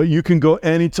 but you can go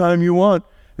anytime you want.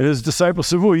 And his disciples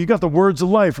said, well, you got the words of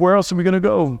life. Where else are we going to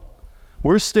go?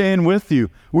 We're staying with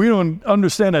you. We don't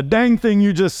understand a dang thing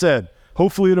you just said.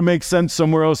 Hopefully it'll make sense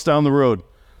somewhere else down the road.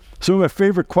 Some of my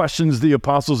favorite questions the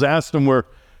apostles asked him were,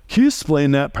 can you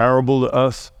explain that parable to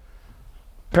us?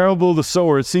 Parable of the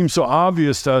sower. It seems so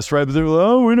obvious to us, right? But they're like,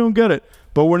 oh, we don't get it.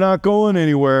 But we're not going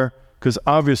anywhere because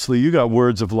obviously you got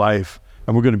words of life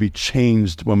and we're going to be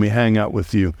changed when we hang out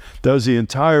with you. That was the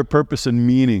entire purpose and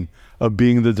meaning of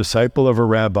being the disciple of a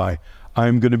rabbi.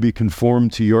 I'm going to be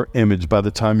conformed to your image by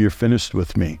the time you're finished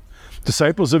with me.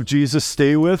 Disciples of Jesus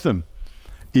stay with him,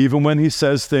 even when he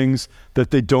says things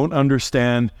that they don't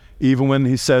understand, even when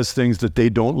he says things that they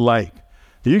don't like.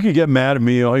 You can get mad at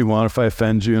me all you want if I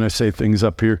offend you and I say things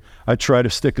up here. I try to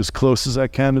stick as close as I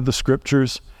can to the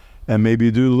scriptures and maybe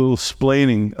do a little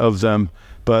explaining of them.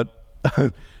 But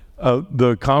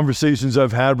the conversations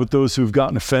I've had with those who've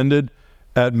gotten offended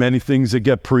at many things that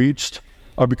get preached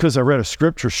are because I read a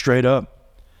scripture straight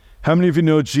up. How many of you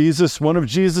know Jesus? One of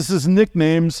Jesus's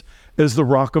nicknames is the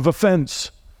rock of offense.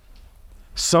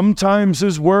 Sometimes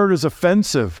his word is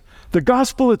offensive. The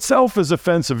gospel itself is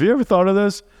offensive. Have you ever thought of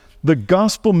this? The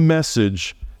gospel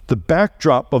message The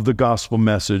backdrop of the gospel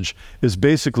message is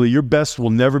basically your best will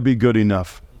never be good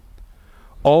enough.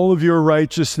 All of your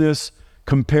righteousness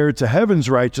compared to heaven's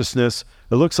righteousness,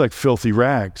 it looks like filthy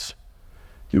rags.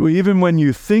 Even when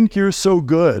you think you're so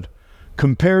good,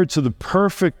 compared to the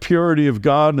perfect purity of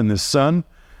God and His Son,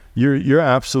 you're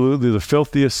absolutely the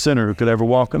filthiest sinner who could ever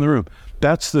walk in the room.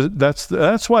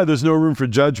 That's why there's no room for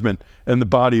judgment in the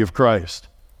body of Christ.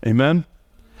 Amen?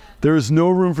 There is no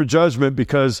room for judgment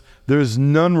because there's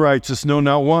none righteous, no,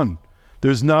 not one.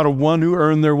 There's not a one who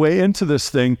earned their way into this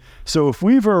thing. So if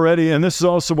we've already, and this is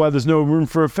also why there's no room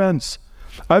for offense.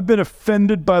 I've been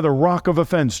offended by the rock of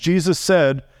offense. Jesus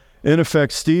said, in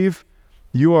effect, Steve,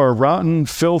 you are rotten,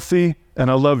 filthy,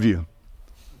 and I love you.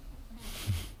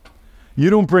 You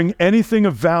don't bring anything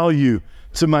of value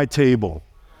to my table.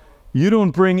 You don't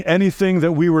bring anything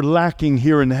that we were lacking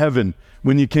here in heaven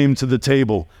when you came to the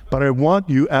table. But I want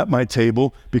you at my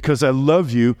table because I love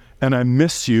you and I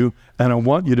miss you and I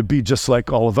want you to be just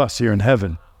like all of us here in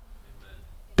heaven.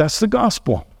 That's the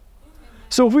gospel.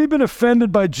 So if we've been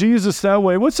offended by Jesus that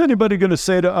way, what's anybody going to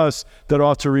say to us that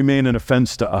ought to remain an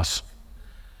offense to us?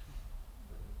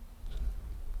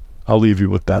 I'll leave you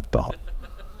with that thought.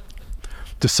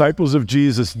 Disciples of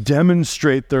Jesus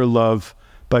demonstrate their love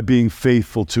by being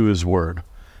faithful to His word.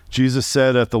 Jesus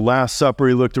said at the Last Supper,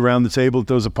 He looked around the table at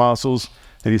those apostles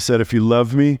and He said, if you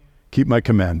love me, keep my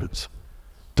commandments.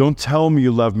 Don't tell me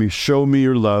you love me, show me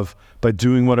your love by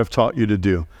doing what I've taught you to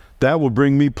do. That will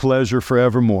bring me pleasure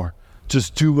forevermore.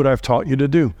 Just do what I've taught you to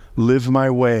do. Live my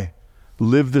way.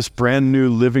 Live this brand new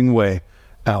living way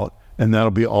out, and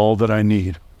that'll be all that I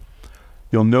need.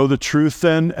 You'll know the truth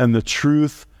then, and the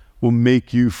truth will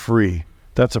make you free.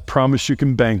 That's a promise you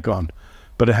can bank on.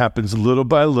 But it happens little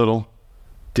by little,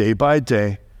 day by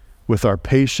day, with our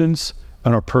patience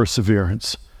and our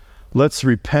perseverance. Let's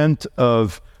repent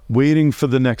of waiting for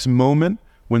the next moment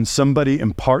when somebody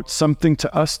imparts something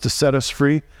to us to set us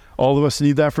free. All of us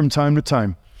need that from time to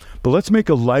time. But let's make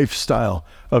a lifestyle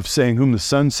of saying whom the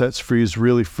Son sets free is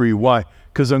really free. Why?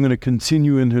 Because I'm going to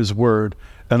continue in His word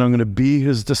and I'm going to be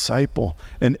His disciple.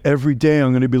 And every day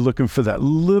I'm going to be looking for that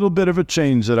little bit of a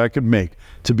change that I could make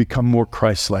to become more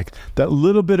Christ-like. That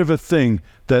little bit of a thing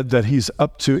that He's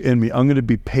up to in me. I'm going to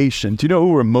be patient. Do you know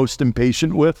who we're most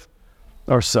impatient with?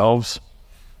 Ourselves.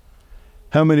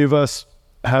 How many of us,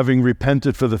 having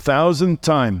repented for the 1,000th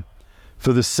time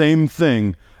for the same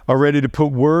thing, are ready to put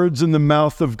words in the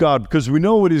mouth of God? Because we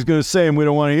know what He's going to say and we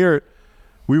don't want to hear it.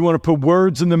 We want to put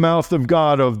words in the mouth of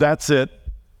God of, that's it.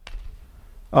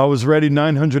 I was ready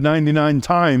 999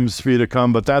 times for you to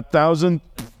come, but that 1,000,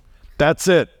 that's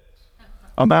it.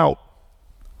 I'm out.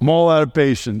 I'm all out of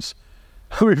patience.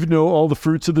 We know all the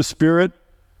fruits of the Spirit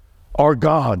are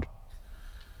God.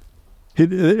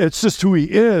 It's just who He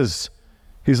is.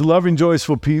 He's loving,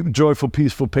 joyful,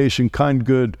 peaceful, patient, kind,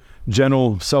 good,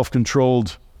 gentle,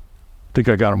 self-controlled. I think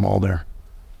I got them all there.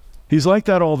 He's like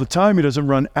that all the time. He doesn't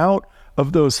run out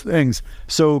of those things.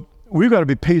 So we've got to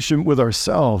be patient with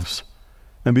ourselves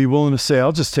and be willing to say,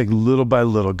 I'll just take little by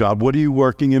little. God, what are you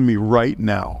working in me right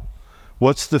now?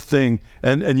 What's the thing?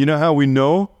 And you know how we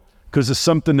know? Because it's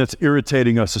something that's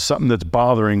irritating us. It's something that's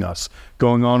bothering us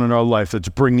going on in our life that's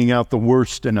bringing out the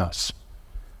worst in us.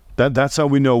 That's how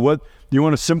we know. What you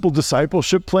want a simple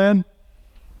discipleship plan?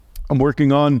 I'm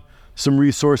working on some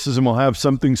resources and we'll have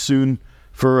something soon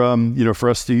for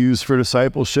us to use for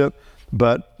discipleship.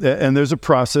 And there's a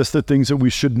process, that things that we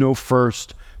should know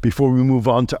first before we move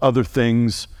on to other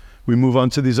things. We move on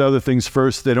to these other things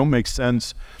first. They don't make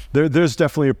sense. There's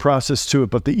definitely a process to it,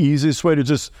 but the easiest way to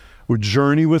just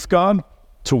journey with God,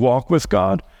 to walk with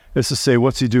God, is to say,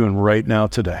 what's He doing right now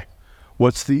today?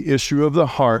 What's the issue of the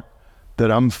heart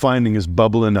that I'm finding is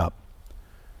bubbling up?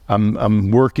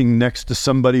 I'm working next to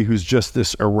somebody who's just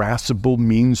this irascible,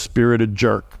 mean-spirited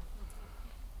jerk.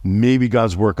 Maybe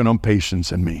God's working on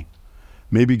patience in me.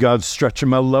 Maybe God's stretching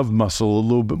my love muscle a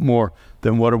little bit more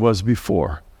than what it was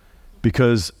before.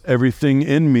 Because everything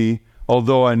in me,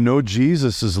 although I know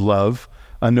Jesus is love,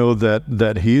 I know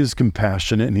that He is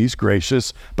compassionate and He's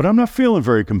gracious, but I'm not feeling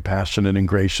very compassionate and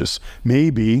gracious.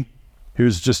 Maybe,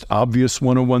 here's just obvious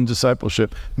 101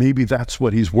 discipleship, maybe that's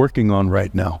what He's working on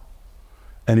right now.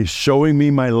 And He's showing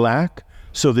me my lack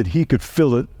so that He could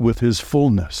fill it with His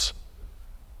fullness.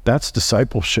 That's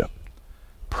discipleship.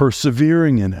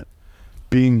 Persevering in it.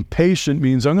 Being patient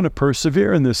means I'm going to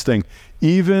persevere in this thing.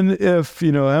 Even if,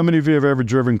 how many of you have ever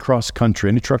driven cross country?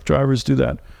 Any truck drivers do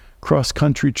that? Cross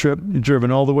country trip, you've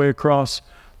driven all the way across,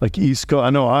 like East Coast.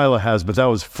 I know Isla has, but that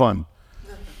was fun.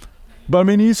 But I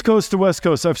mean, East Coast to West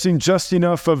Coast, I've seen just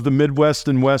enough of the Midwest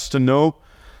and West to know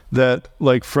that,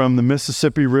 like, from the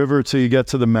Mississippi River till you get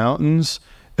to the mountains,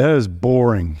 That is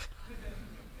boring.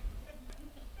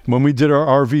 When we did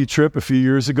our RV trip a few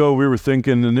years ago, we were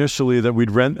thinking initially that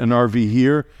we'd rent an RV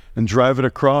here and drive it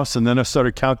across, and then I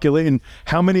started calculating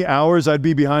how many hours I'd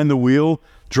be behind the wheel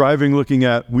driving, looking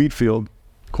at wheat field,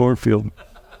 cornfield,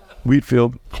 wheat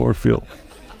field, cornfield.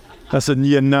 I said,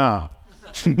 yeah, nah.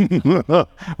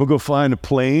 We'll go fly in a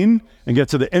plane and get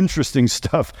to the interesting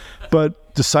stuff.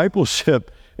 But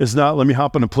discipleship is not, let me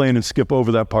hop on a plane and skip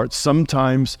over that part.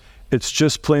 Sometimes it's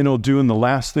just plain old doing the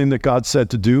last thing that God said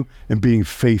to do and being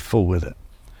faithful with it.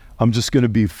 I'm just going to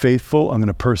be faithful. I'm going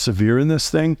to persevere in this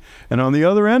thing. And on the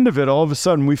other end of it, all of a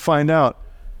sudden we find out,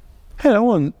 hey, I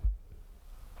learned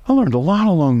a lot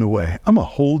along the way. I'm a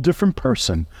whole different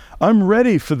person. I'm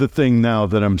ready for the thing now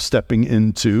that I'm stepping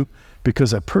into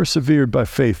because I persevered by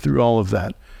faith through all of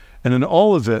that. And in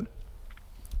all of it,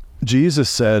 Jesus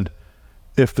said,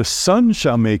 if the Son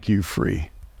shall make you free,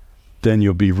 then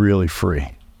you'll be really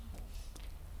free.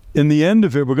 In the end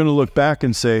of it, we're going to look back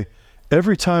and say,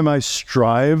 every time I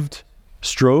strove,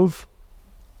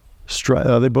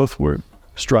 they both were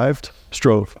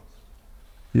strove.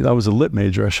 Yeah, that was a lit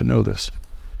major, I should know this.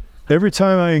 Every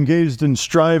time I engaged in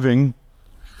striving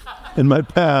in my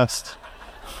past,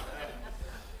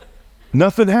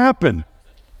 nothing happened,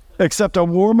 except I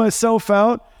wore myself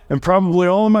out and probably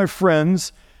all of my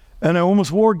friends, and I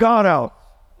almost wore God out.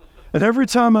 And every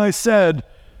time I said,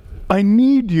 I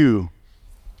need you,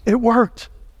 it worked.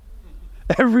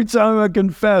 Every time I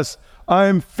confess, I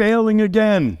am failing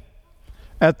again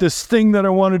at this thing that I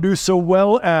want to do so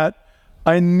well at.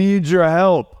 I need your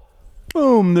help.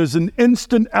 Boom, there's an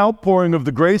instant outpouring of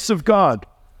the grace of God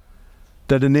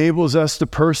that enables us to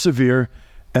persevere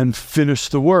and finish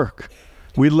the work.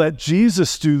 We let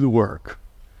Jesus do the work.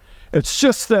 It's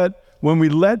just that when we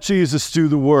let Jesus do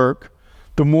the work,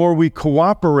 the more we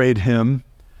cooperate him,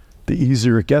 the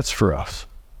easier it gets for us.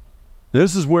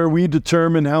 This is where we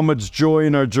determine how much joy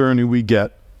in our journey we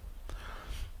get.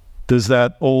 There's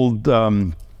that old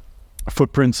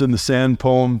Footprints in the Sand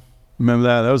poem. Remember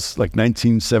that? That was like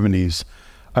 1970s.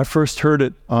 I first heard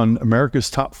it on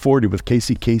America's Top 40 with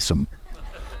Casey Kasem.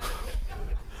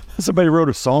 Somebody wrote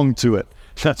a song to it.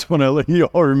 That's when you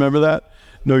all remember that?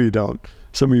 No, you don't.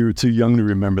 Some of you are too young to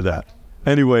remember that.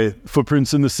 Anyway,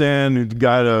 Footprints in the Sand, he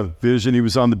got a vision. He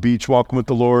was on the beach walking with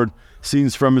the Lord,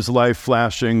 scenes from his life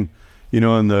flashing,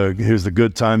 and here's the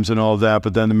good times and all that.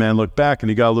 But then the man looked back and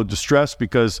he got a little distressed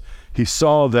because he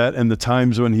saw that in the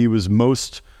times when he was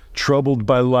most troubled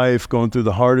by life, going through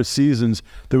the hardest seasons,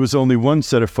 there was only one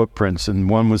set of footprints, and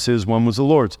one was his, one was the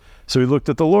Lord's. So he looked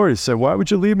at the Lord. He said, why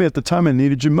would you leave me at the time I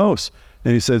needed you most?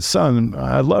 And he said, son,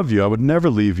 I love you. I would never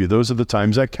leave you. Those are the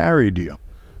times I carried you,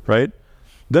 right?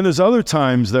 Then there's other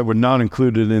times that were not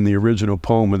included in the original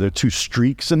poem where there are two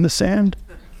streaks in the sand.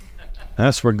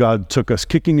 That's where God took us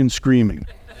kicking and screaming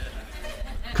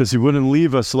because he wouldn't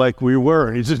leave us like we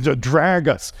were. He just drag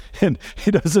us, and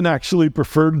he doesn't actually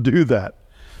prefer to do that.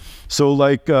 So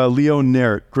like Leo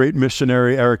Naird, great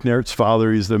missionary, Eric Naird's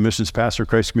father, he's the missions pastor of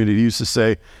Christ Community, he used to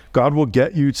say, God will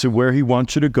get you to where he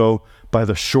wants you to go by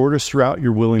the shortest route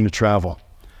you're willing to travel.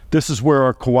 This is where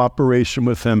our cooperation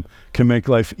with him can make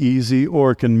life easy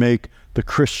or can make the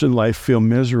Christian life feel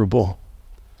miserable.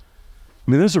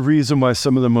 I mean, there's a reason why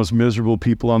some of the most miserable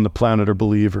people on the planet are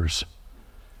believers.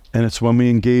 And it's when we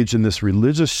engage in this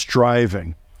religious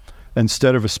striving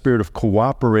instead of a spirit of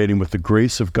cooperating with the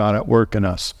grace of God at work in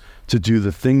us to do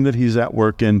the thing that he's at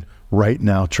work in right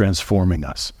now, transforming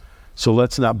us. So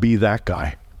let's not be that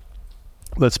guy.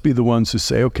 Let's be the ones who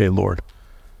say, okay, Lord,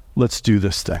 let's do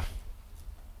this thing.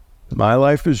 My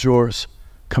life is yours.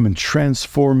 Come and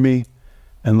transform me,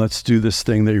 and let's do this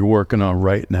thing that you're working on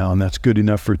right now, and that's good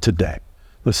enough for today.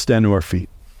 Let's stand to our feet.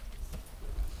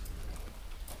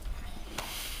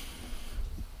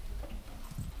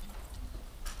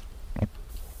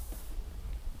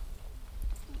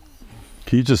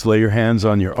 Can you just lay your hands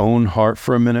on your own heart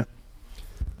for a minute?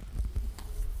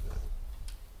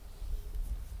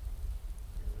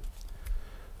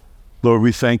 Lord,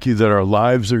 we thank you that our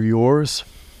lives are yours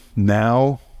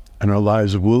now, and our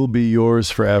lives will be yours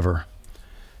forever.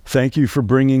 Thank you for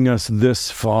bringing us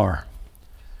this far.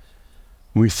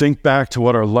 When we think back to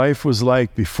what our life was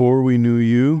like before we knew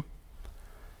you,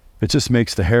 it just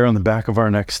makes the hair on the back of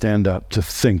our neck stand up to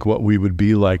think what we would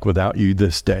be like without you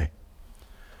this day.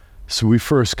 So we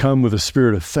first come with a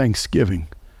spirit of thanksgiving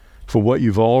for what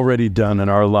you've already done in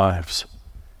our lives.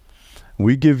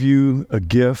 We give you a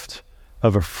gift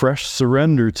of a fresh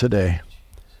surrender today,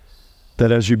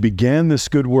 that as you began this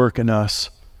good work in us,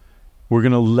 we're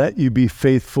going to let you be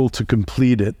faithful to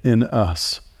complete it in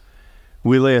us.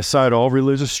 We lay aside all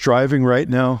religious striving right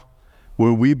now.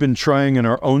 where we've been trying in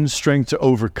our own strength to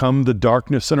overcome the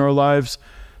darkness in our lives,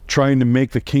 trying to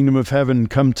make the kingdom of heaven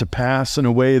come to pass in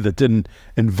a way that didn't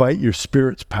invite your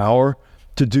Spirit's power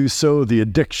to do so, the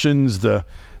addictions, the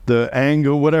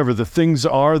anger, whatever the things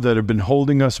are that have been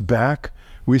holding us back,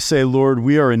 we say, Lord,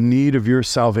 we are in need of your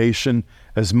salvation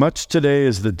as much today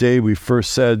as the day we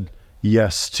first said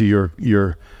yes to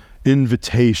your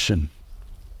invitation.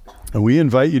 And we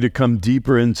invite you to come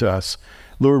deeper into us.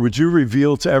 Lord, would you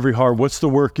reveal to every heart what's the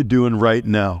work you're doing right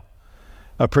now?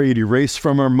 I pray you'd erase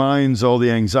from our minds all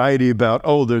the anxiety about,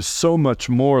 there's so much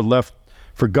more left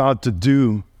for God to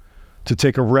do, to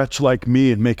take a wretch like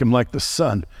me and make him like the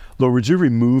Son. Lord, would you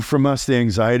remove from us the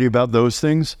anxiety about those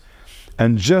things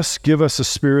and just give us a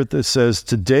spirit that says,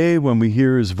 today when we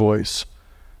hear his voice,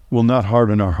 we'll not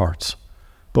harden our hearts,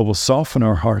 but we'll soften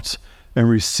our hearts and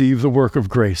receive the work of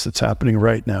grace that's happening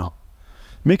right now.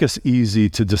 Make us easy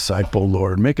to disciple,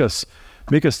 Lord. Make us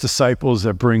disciples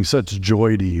that bring such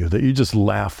joy to you, that you just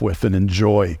laugh with and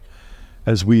enjoy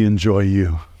as we enjoy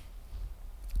you.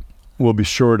 We'll be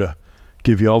sure to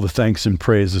give you all the thanks and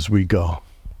praise as we go.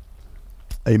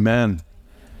 Amen.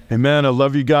 Amen. I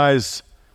love you guys.